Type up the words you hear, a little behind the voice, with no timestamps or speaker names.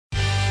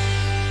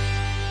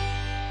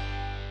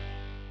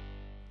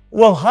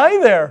Well, hi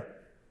there.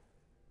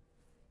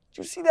 Did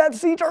you see that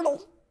sea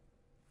turtle?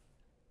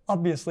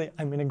 Obviously,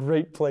 I'm in a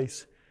great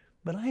place,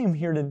 but I am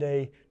here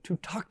today to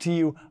talk to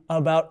you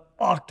about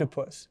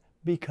octopus,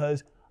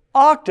 because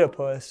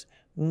octopus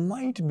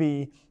might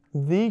be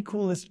the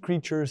coolest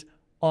creatures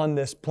on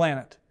this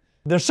planet.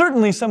 They're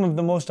certainly some of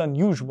the most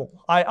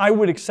unusual. I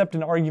would accept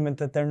an argument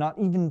that they're not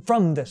even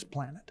from this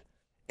planet.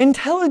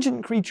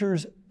 Intelligent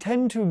creatures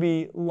tend to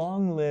be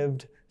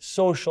long-lived,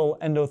 social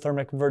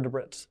endothermic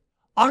vertebrates.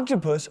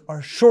 Octopus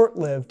are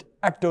short-lived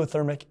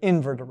ectothermic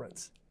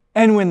invertebrates.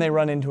 And when they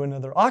run into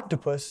another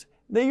octopus,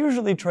 they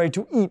usually try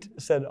to eat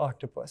said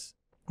octopus.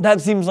 That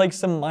seems like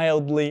some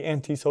mildly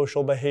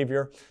antisocial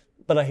behavior,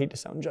 but I hate to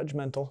sound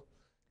judgmental.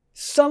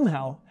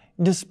 Somehow,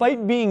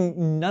 despite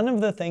being none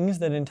of the things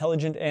that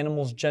intelligent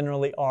animals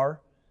generally are,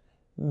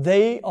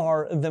 they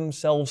are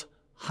themselves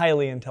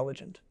highly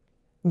intelligent.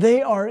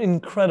 They are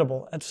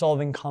incredible at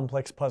solving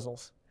complex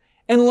puzzles,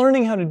 and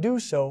learning how to do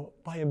so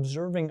by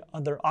observing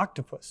other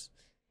octopus,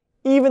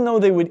 even though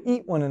they would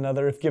eat one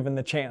another if given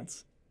the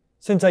chance.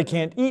 Since I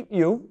can't eat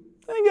you,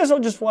 I guess I'll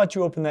just watch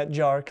you open that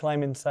jar,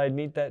 climb inside and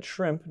eat that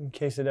shrimp in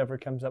case it ever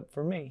comes up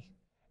for me.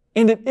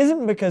 And it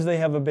isn't because they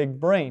have a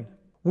big brain.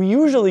 We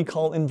usually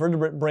call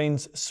invertebrate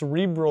brains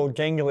cerebral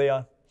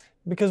ganglia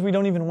because we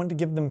don't even want to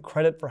give them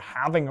credit for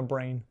having a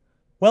brain.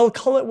 Well,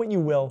 call it what you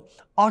will,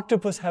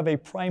 octopus have a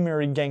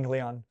primary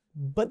ganglion,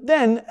 but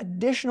then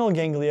additional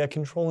ganglia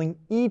controlling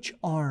each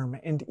arm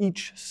and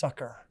each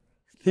sucker.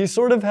 They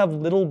sort of have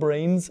little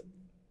brains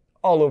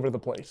all over the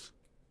place.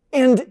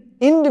 And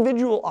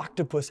individual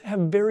octopus have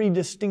very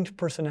distinct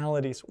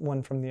personalities,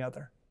 one from the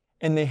other.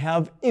 And they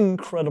have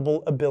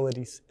incredible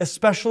abilities,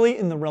 especially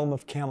in the realm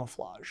of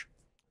camouflage.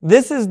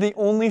 This is the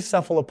only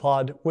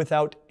cephalopod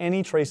without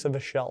any trace of a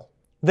shell.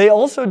 They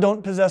also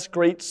don't possess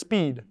great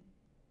speed.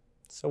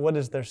 So what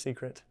is their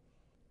secret?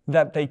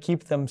 That they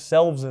keep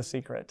themselves a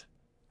secret.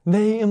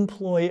 They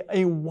employ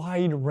a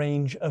wide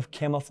range of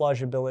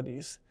camouflage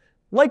abilities,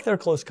 like their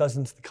close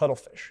cousins, the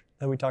cuttlefish,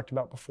 that we talked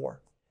about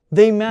before.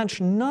 They match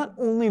not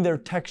only their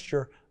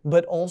texture,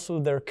 but also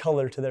their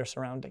color to their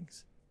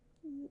surroundings.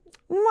 It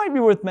might be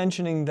worth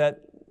mentioning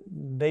that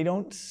they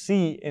don't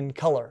see in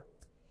color.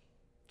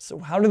 So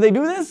how do they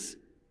do this?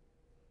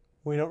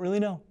 We don't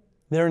really know.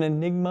 They're an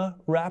enigma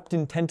wrapped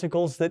in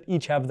tentacles that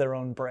each have their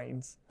own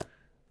brains.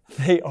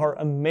 They are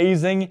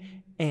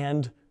amazing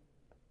and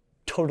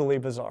totally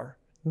bizarre.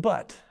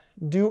 But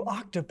do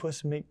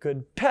octopus make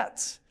good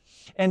pets?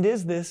 And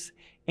is this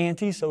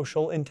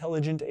antisocial,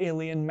 intelligent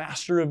alien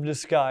master of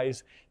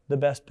disguise the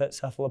best pet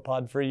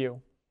cephalopod for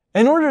you?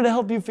 In order to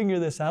help you figure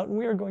this out,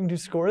 we are going to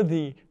score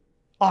the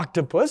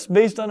octopus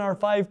based on our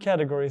 5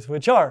 categories,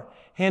 which are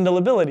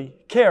handleability,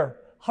 care,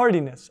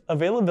 hardiness,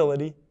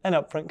 availability, and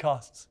upfront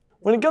costs.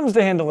 When it comes to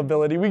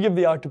handleability, we give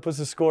the octopus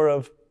a score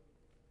of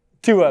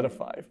 2 out of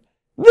 5.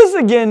 This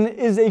again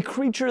is a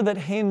creature that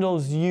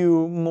handles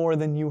you more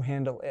than you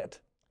handle it.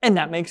 And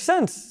that makes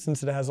sense,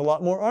 since it has a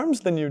lot more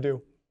arms than you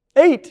do.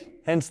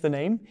 8, hence the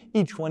name,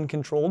 each one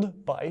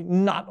controlled by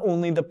not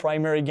only the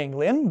primary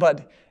ganglion,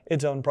 but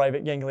its own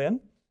private ganglion.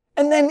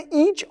 And then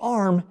each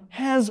arm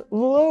has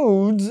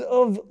loads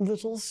of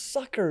little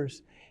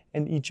suckers,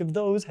 and each of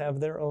those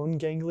have their own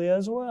ganglia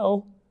as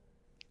well.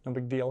 No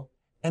big deal.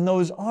 And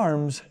those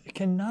arms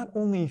can not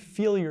only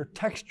feel your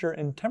texture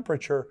and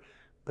temperature,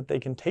 but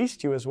they can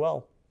taste you as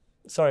well.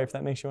 Sorry if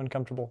that makes you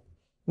uncomfortable.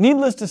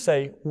 Needless to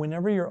say,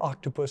 whenever your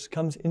octopus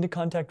comes into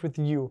contact with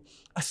you,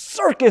 a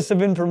circus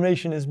of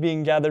information is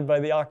being gathered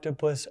by the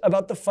octopus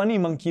about the funny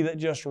monkey that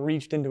just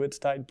reached into its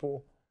tide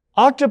pool.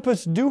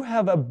 Octopus do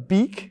have a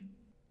beak,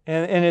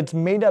 and it's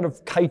made out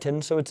of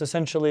chitin, so it's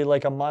essentially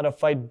like a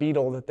modified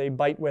beetle that they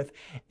bite with,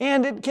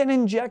 and it can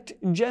inject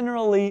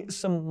generally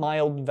some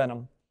mild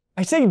venom.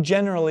 I say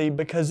generally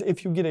because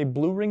if you get a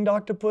blue-ringed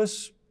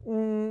octopus,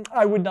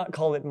 I would not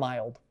call it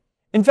mild.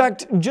 In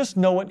fact, just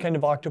know what kind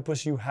of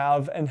octopus you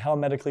have and how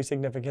medically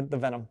significant the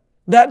venom.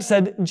 That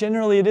said,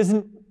 generally it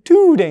isn't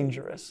too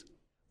dangerous.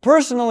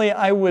 Personally,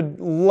 I would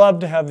love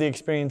to have the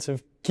experience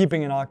of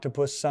keeping an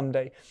octopus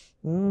someday,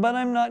 but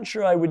I'm not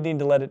sure I would need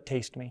to let it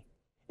taste me.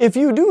 If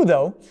you do,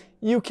 though,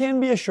 you can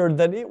be assured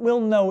that it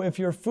will know if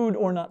you're food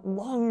or not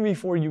long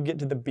before you get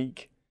to the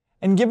beak.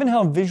 And given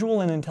how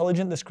visual and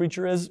intelligent this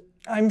creature is,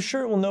 I'm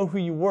sure it will know who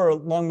you were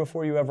long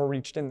before you ever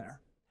reached in there.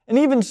 And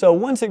even so,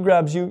 once it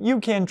grabs you, you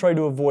can try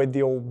to avoid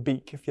the old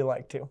beak if you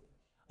like to.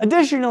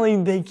 Additionally,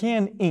 they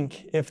can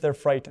ink if they're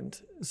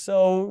frightened.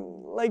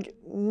 So,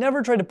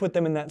 never try to put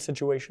them in that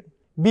situation.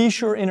 Be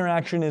sure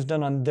interaction is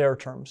done on their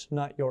terms,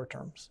 not your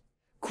terms.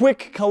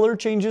 Quick color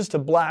changes to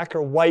black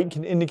or white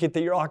can indicate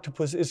that your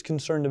octopus is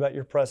concerned about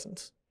your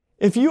presence.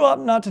 If you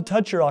opt not to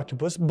touch your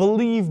octopus,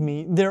 believe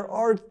me, there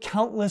are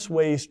countless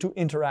ways to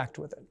interact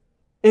with it.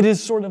 It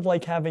is sort of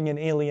like having an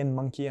alien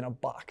monkey in a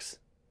box.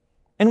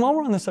 And while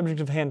we're on the subject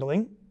of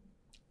handling,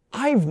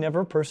 I've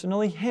never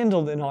personally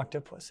handled an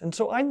octopus, and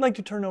so I'd like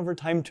to turn over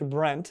time to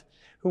Brent,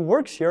 who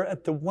works here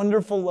at the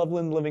wonderful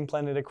Loveland Living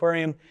Planet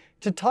Aquarium,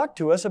 to talk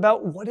to us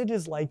about what it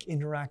is like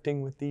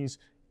interacting with these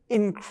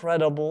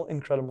incredible,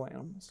 incredible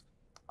animals.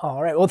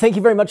 All right, well, thank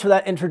you very much for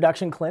that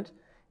introduction, Clint.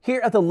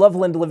 Here at the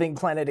Loveland Living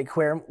Planet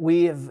Aquarium,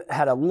 we have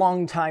had a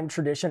long time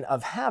tradition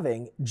of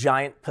having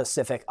giant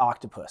Pacific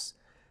octopus.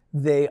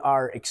 They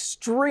are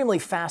extremely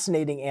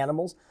fascinating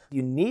animals.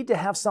 You need to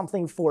have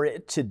something for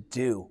it to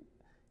do.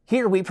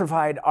 Here we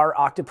provide our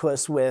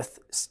octopus with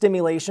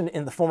stimulation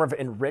in the form of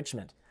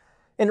enrichment.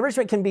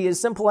 Enrichment can be as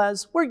simple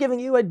as we're giving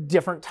you a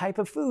different type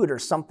of food or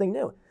something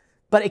new.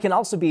 But it can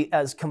also be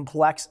as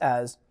complex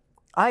as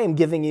I am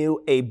giving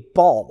you a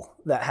ball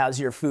that has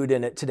your food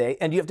in it today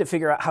and you have to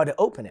figure out how to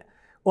open it.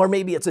 Or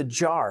maybe it's a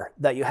jar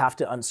that you have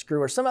to unscrew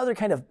or some other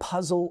kind of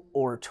puzzle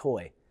or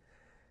toy.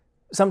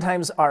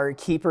 Sometimes our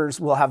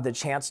keepers will have the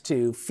chance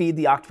to feed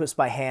the octopus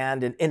by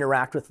hand and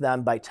interact with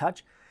them by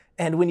touch.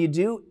 And when you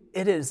do,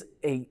 it is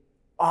an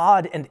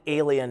odd and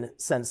alien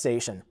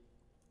sensation.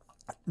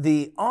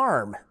 The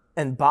arm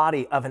and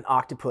body of an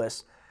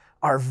octopus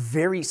are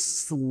very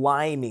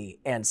slimy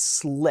and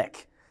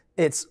slick.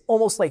 It's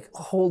almost like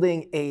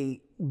holding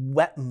a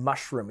wet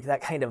mushroom,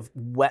 that kind of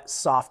wet,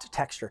 soft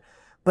texture.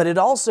 But it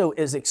also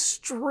is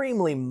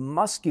extremely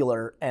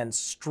muscular and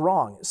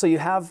strong. So you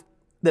have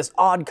this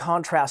odd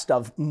contrast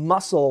of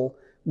muscle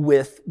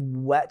with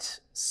wet,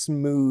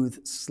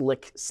 smooth,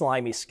 slick,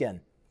 slimy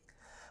skin.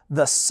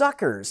 The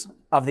suckers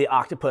of the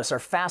octopus are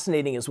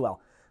fascinating as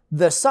well.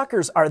 The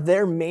suckers are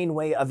their main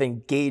way of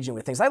engaging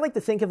with things. I like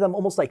to think of them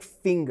almost like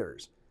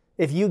fingers.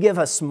 If you give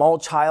a small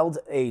child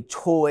a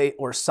toy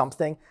or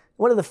something,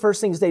 one of the first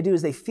things they do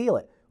is they feel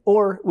it.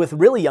 Or with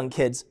really young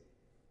kids,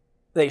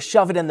 they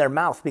shove it in their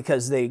mouth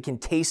because they can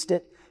taste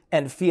it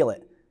and feel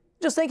it.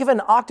 Just think of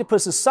an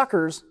octopus's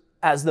suckers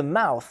as the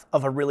mouth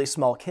of a really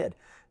small kid.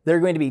 They're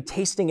going to be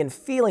tasting and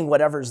feeling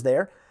whatever's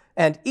there,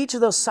 and each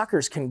of those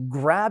suckers can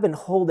grab and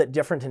hold at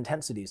different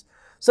intensities.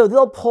 So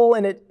they'll pull,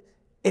 and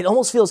it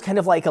almost feels kind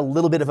of like a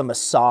little bit of a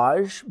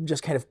massage,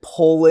 just kind of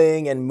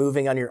pulling and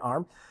moving on your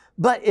arm.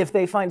 But if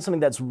they find something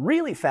that's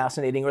really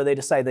fascinating or they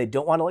decide they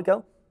don't want to let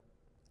go,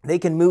 they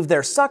can move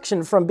their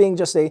suction from being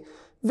just a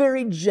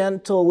very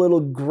gentle little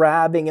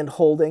grabbing and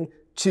holding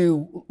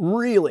to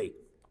really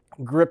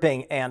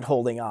gripping and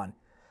holding on.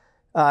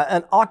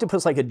 An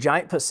octopus like a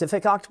giant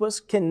Pacific octopus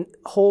can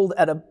hold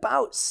at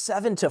about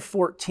 7 to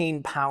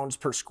 14 pounds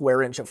per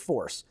square inch of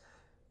force,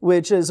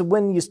 which is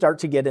when you start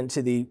to get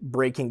into the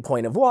breaking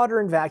point of water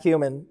and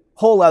vacuum and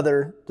whole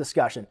other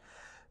discussion.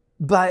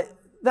 But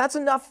that's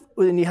enough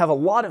when you have a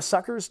lot of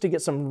suckers to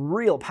get some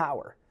real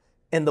power.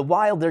 In the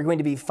wild, they're going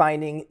to be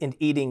finding and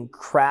eating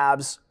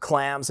crabs,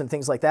 clams, and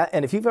things like that.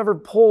 And if you've ever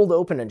pulled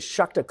open and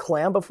shucked a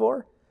clam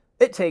before,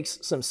 it takes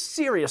some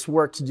serious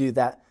work to do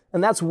that,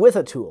 and that's with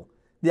a tool.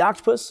 The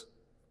octopus,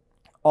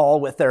 all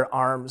with their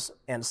arms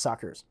and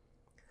suckers.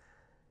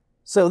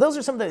 So those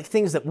are some of the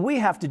things that we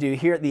have to do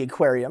here at the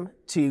aquarium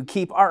to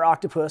keep our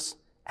octopus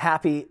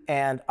happy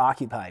and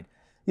occupied.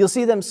 You'll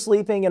see them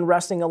sleeping and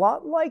resting a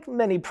lot like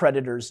many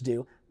predators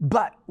do,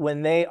 but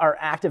when they are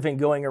active and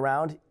going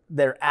around,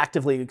 they're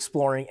actively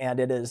exploring, and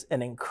it is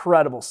an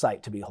incredible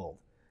sight to behold.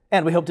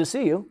 And we hope to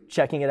see you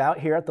checking it out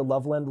here at the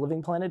Loveland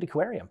Living Planet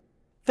Aquarium.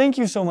 Thank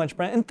you so much,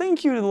 Brent, and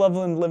thank you to the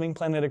Loveland Living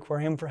Planet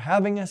Aquarium for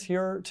having us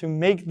here to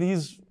make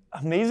these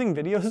amazing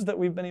videos that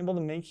we've been able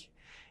to make.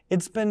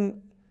 It's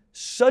been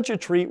such a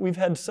treat. We've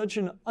had such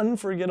an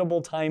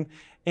unforgettable time,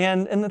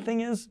 and the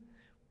thing is,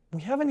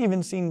 we haven't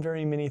even seen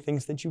very many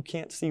things that you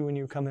can't see when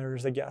you come here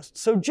as a guest.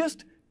 So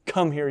just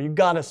come here, you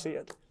gotta see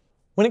it.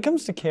 When it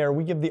comes to care,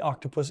 we give the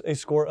octopus a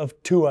score of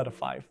 2 out of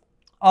 5.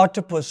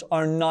 Octopus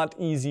are not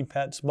easy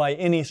pets by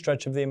any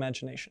stretch of the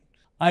imagination.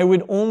 I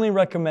would only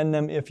recommend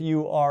them if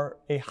you are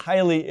a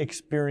highly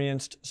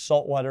experienced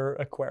saltwater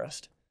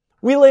aquarist.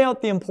 We lay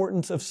out the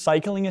importance of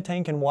cycling a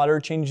tank and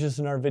water changes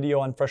in our video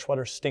on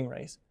freshwater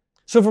stingrays.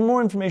 So for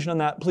more information on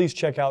that, please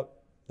check out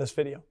this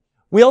video.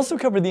 We also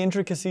cover the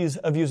intricacies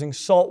of using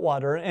salt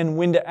water and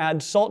when to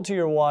add salt to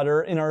your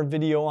water in our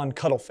video on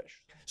cuttlefish.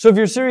 So if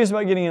you're serious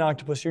about getting an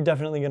octopus, you're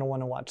definitely going to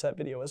want to watch that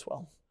video as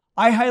well.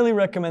 I highly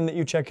recommend that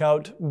you check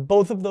out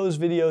both of those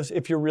videos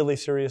if you're really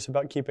serious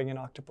about keeping an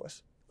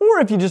octopus, or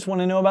if you just want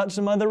to know about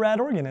some other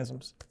rad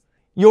organisms.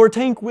 Your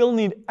tank will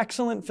need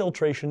excellent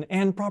filtration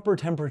and proper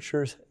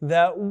temperatures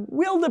that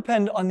will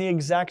depend on the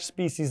exact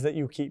species that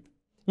you keep.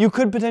 You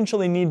could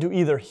potentially need to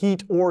either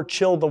heat or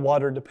chill the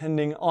water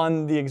depending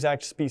on the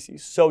exact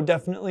species, so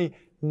definitely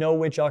know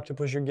which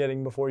octopus you're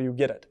getting before you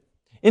get it.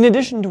 In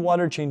addition to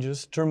water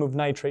changes to remove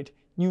nitrate,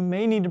 you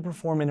may need to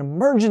perform an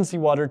emergency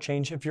water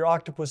change if your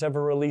octopus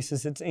ever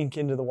releases its ink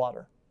into the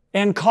water.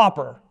 And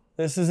copper.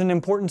 This is an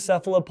important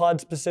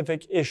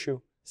cephalopod-specific issue.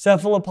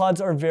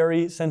 Cephalopods are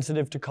very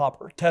sensitive to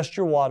copper. Test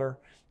your water,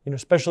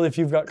 especially if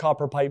you've got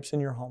copper pipes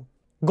in your home.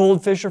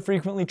 Goldfish are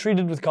frequently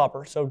treated with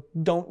copper, so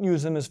don't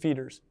use them as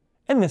feeders.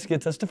 And this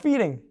gets us to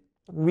feeding.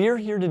 We're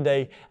here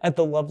today at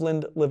the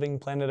Loveland Living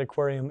Planet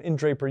Aquarium in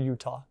Draper,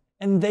 Utah.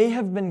 And they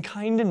have been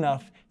kind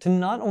enough to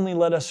not only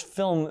let us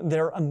film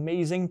their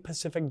amazing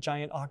Pacific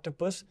giant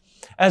octopus,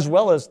 as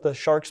well as the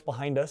sharks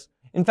behind us.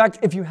 In fact,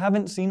 if you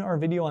haven't seen our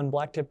video on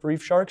blacktip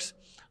reef sharks,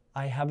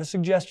 I have a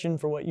suggestion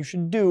for what you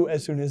should do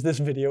as soon as this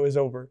video is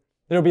over.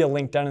 There'll be a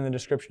link down in the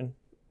description.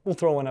 We'll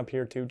throw one up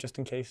here too, just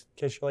in case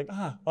you're like,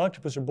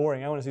 octopus are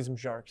boring. I want to see some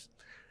sharks.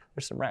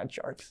 There's some rad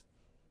sharks.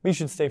 We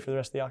should stay for the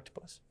rest of the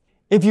octopus.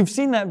 If you've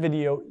seen that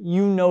video,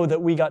 you know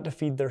that we got to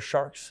feed their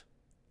sharks.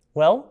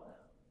 Well,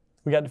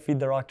 we got to feed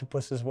their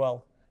octopus as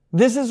well.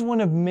 This is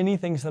one of many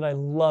things that I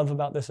love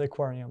about this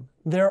aquarium.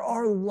 There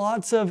are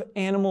lots of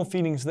animal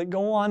feedings that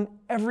go on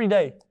every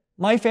day.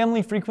 My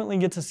family frequently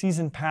gets a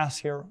season pass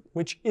here,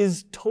 which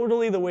is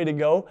totally the way to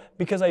go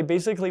because I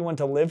basically want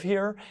to live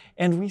here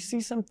and we see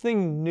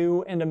something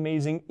new and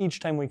amazing each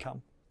time we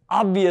come.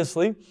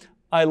 Obviously,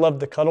 I love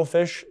the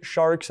cuttlefish,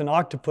 sharks, and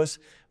octopus,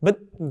 but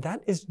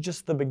that is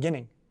just the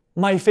beginning.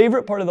 My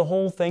favorite part of the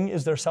whole thing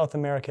is their South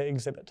America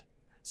exhibit.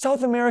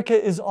 South America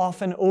is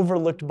often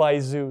overlooked by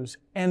zoos,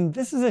 and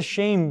this is a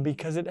shame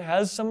because it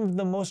has some of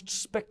the most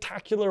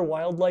spectacular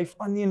wildlife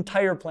on the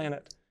entire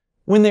planet.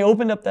 When they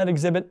opened up that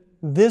exhibit,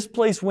 this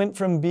place went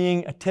from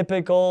being a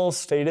typical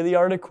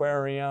state-of-the-art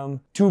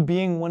aquarium to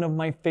being one of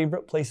my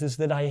favorite places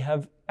that I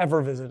have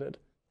ever visited.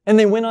 And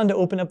they went on to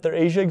open up their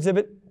Asia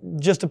exhibit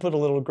just to put a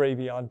little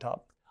gravy on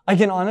top. I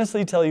can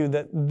honestly tell you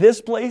that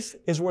this place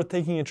is worth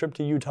taking a trip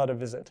to Utah to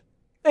visit.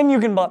 And you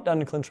can bop down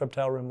to Clint's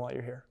Reptile Room while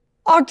you're here.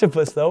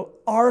 Octopus, though,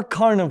 are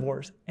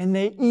carnivores, and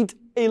they eat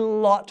a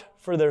lot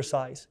for their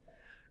size.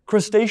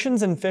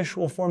 Crustaceans and fish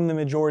will form the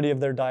majority of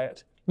their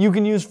diet. You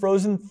can use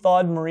frozen,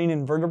 thawed marine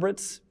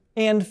invertebrates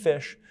and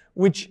fish,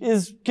 which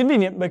is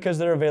convenient because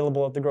they're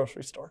available at the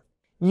grocery store.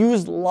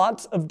 Use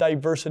lots of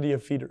diversity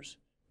of feeders.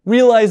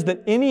 Realize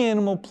that any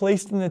animal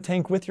placed in the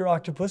tank with your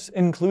octopus,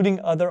 including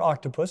other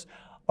octopus,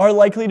 are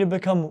likely to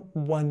become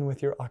one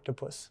with your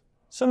octopus.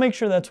 So make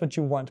sure that's what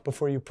you want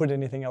before you put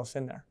anything else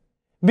in there.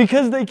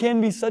 Because they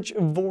can be such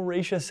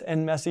voracious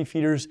and messy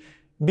feeders,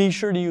 be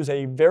sure to use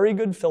a very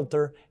good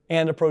filter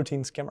and a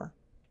protein skimmer.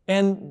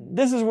 And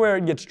this is where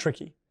it gets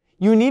tricky.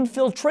 You need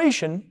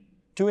filtration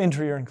to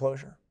enter your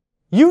enclosure.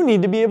 You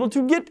need to be able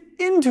to get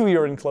into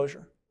your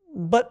enclosure.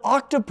 But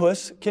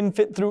octopus can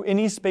fit through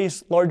any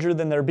space larger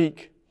than their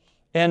beak.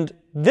 And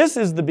this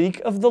is the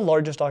beak of the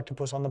largest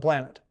octopus on the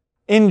planet.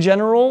 In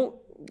general,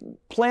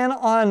 plan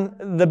on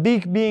the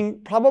beak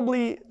being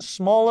probably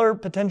smaller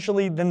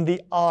potentially than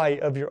the eye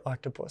of your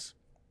octopus.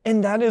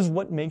 And that is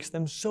what makes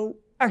them so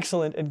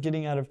excellent at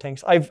getting out of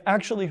tanks. I've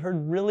actually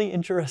heard really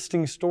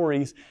interesting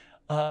stories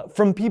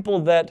from people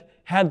that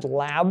had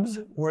labs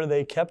where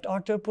they kept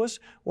octopus,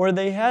 where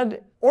they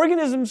had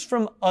organisms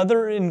from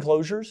other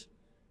enclosures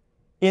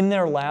in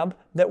their lab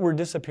that were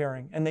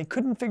disappearing, and they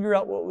couldn't figure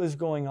out what was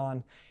going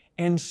on.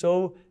 And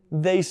so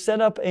they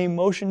set up a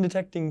motion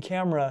detecting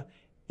camera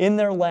in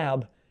their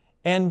lab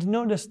and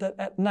noticed that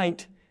at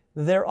night,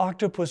 their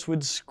octopus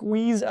would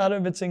squeeze out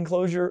of its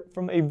enclosure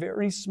from a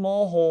very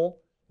small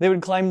hole. They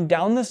would climb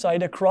down the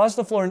side, across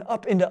the floor, and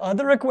up into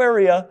other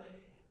aquaria,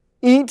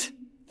 eat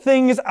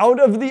things out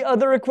of the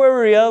other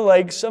aquaria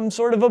like some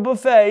sort of a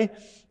buffet,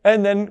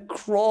 and then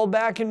crawl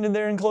back into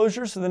their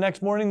enclosure so the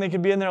next morning they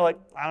could be in there like,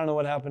 I don't know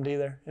what happened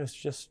either. It's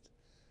just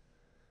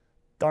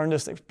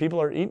darndest things.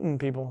 People are eating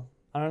people.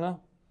 I don't know.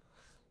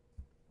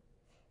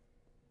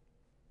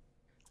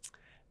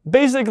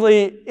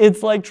 Basically,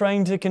 it's like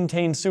trying to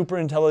contain super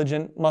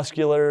intelligent,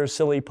 muscular,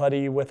 silly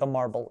putty with a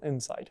marble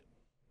inside.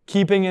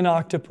 Keeping an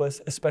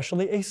octopus,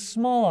 especially a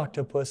small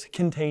octopus,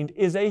 contained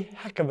is a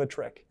heck of a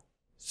trick.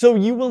 So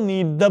you will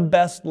need the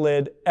best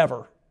lid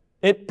ever.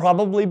 It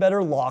probably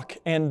better lock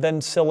and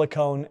then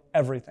silicone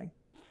everything.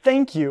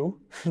 Thank you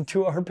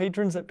to our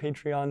patrons at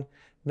Patreon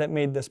that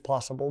made this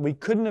possible. We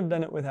couldn't have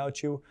done it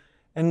without you.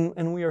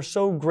 And we are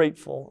so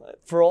grateful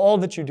for all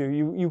that you do.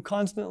 You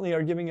constantly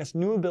are giving us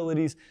new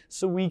abilities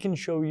so we can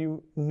show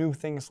you new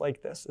things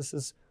like this. This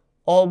is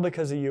all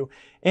because of you.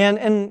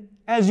 And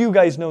as you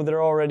guys know that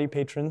are already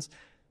patrons,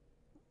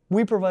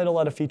 we provide a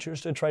lot of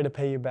features to try to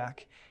pay you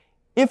back.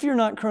 If you're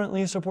not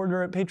currently a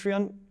supporter at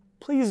Patreon,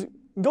 please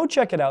go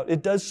check it out.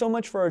 It does so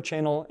much for our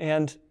channel,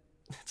 and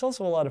it's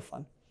also a lot of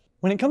fun.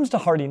 When it comes to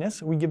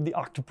hardiness, we give the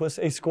octopus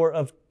a score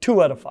of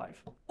 2 out of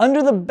 5.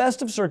 Under the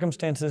best of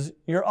circumstances,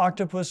 your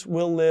octopus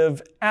will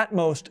live at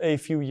most a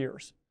few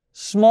years.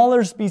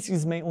 Smaller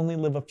species may only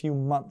live a few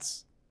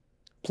months.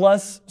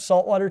 Plus,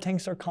 saltwater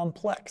tanks are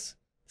complex.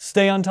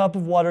 Stay on top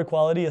of water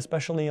quality,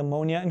 especially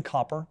ammonia and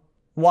copper.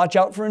 Watch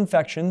out for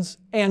infections,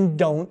 and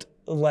don't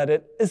let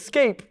it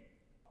escape.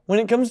 When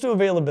it comes to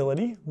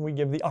availability, we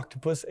give the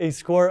octopus a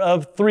score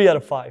of 3 out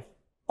of 5.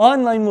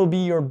 Online will be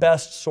your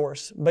best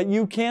source, but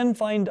you can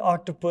find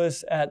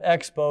octopus at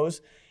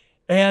expos,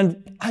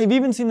 and I've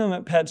even seen them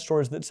at pet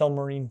stores that sell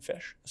marine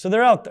fish. So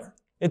they're out there.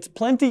 It's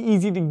plenty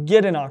easy to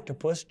get an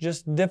octopus,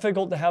 just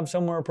difficult to have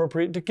somewhere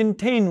appropriate to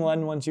contain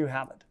one once you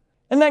have it.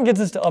 And that gets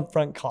us to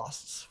upfront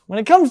costs. When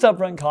it comes to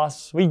upfront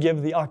costs, we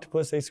give the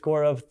octopus a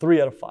score of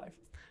 3 out of 5.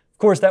 Of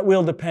course, that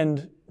will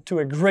depend to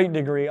a great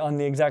degree on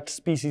the exact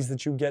species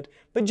that you get,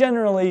 but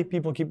generally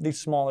people keep these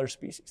smaller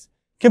species.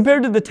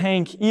 Compared to the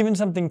tank, even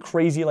something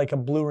crazy like a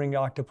blue-ringed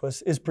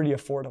octopus is pretty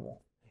affordable.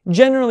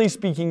 Generally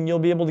speaking, you'll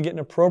be able to get an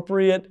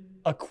appropriate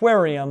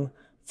aquarium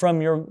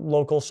from your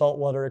local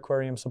saltwater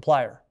aquarium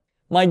supplier.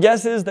 My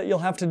guess is that you'll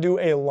have to do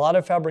a lot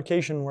of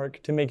fabrication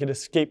work to make it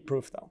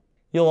escape-proof though.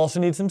 You'll also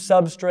need some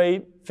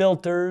substrate,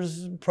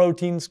 filters,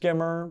 protein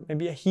skimmer,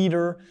 maybe a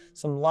heater,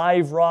 some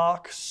live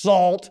rock,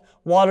 salt,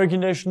 water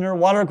conditioner,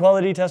 water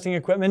quality testing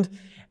equipment,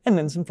 and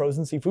then some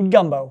frozen seafood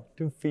gumbo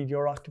to feed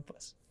your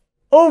octopus.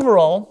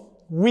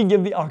 Overall, we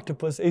give the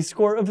octopus a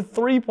score of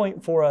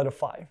 3.4 out of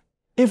 5.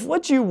 If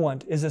what you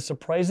want is a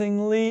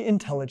surprisingly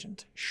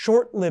intelligent,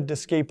 short-lived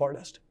escape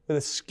artist with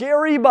a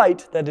scary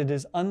bite that it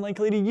is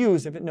unlikely to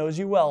use if it knows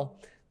you well,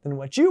 then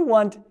what you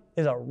want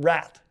is a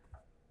rat.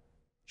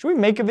 Should we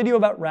make a video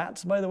about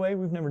rats, by the way?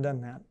 We've never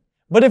done that.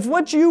 But if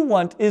what you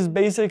want is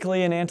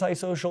basically an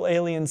antisocial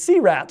alien sea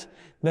rat,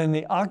 then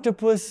the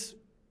octopus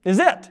is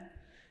it.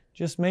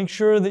 Just make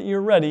sure that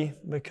you're ready,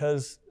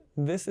 because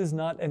this is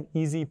not an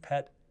easy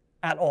pet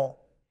at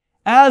all.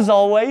 As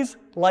always,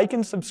 like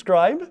and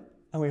subscribe,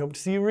 and we hope to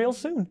see you real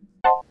soon.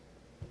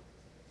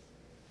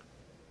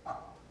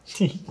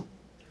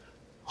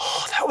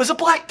 Oh, that was a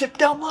black tip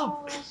down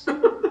low.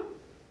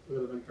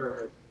 Would have been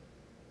perfect.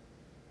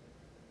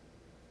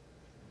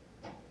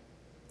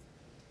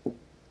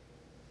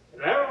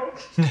 Hello?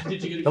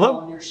 Did you get a Hello?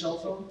 call on your cell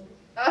phone?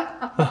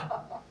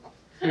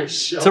 Your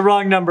cell It's a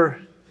wrong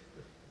number.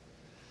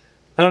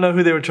 I don't know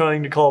who they were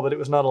trying to call, but it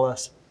was not a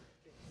less.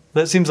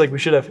 That seems like we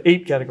should have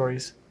 8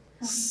 categories.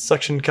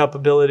 Suction cup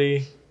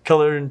ability,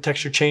 color and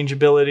texture change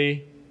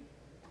ability,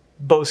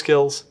 bow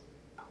skills.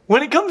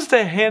 When it comes to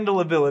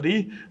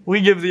handleability,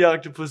 we give the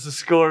octopus a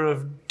score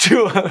of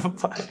 2 out of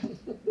 5.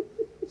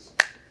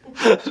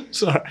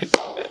 Sorry.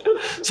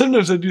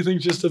 Sometimes I do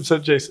things just to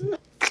upset Jason.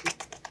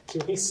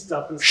 Can we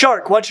stop and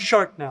Shark, watch a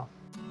shark now.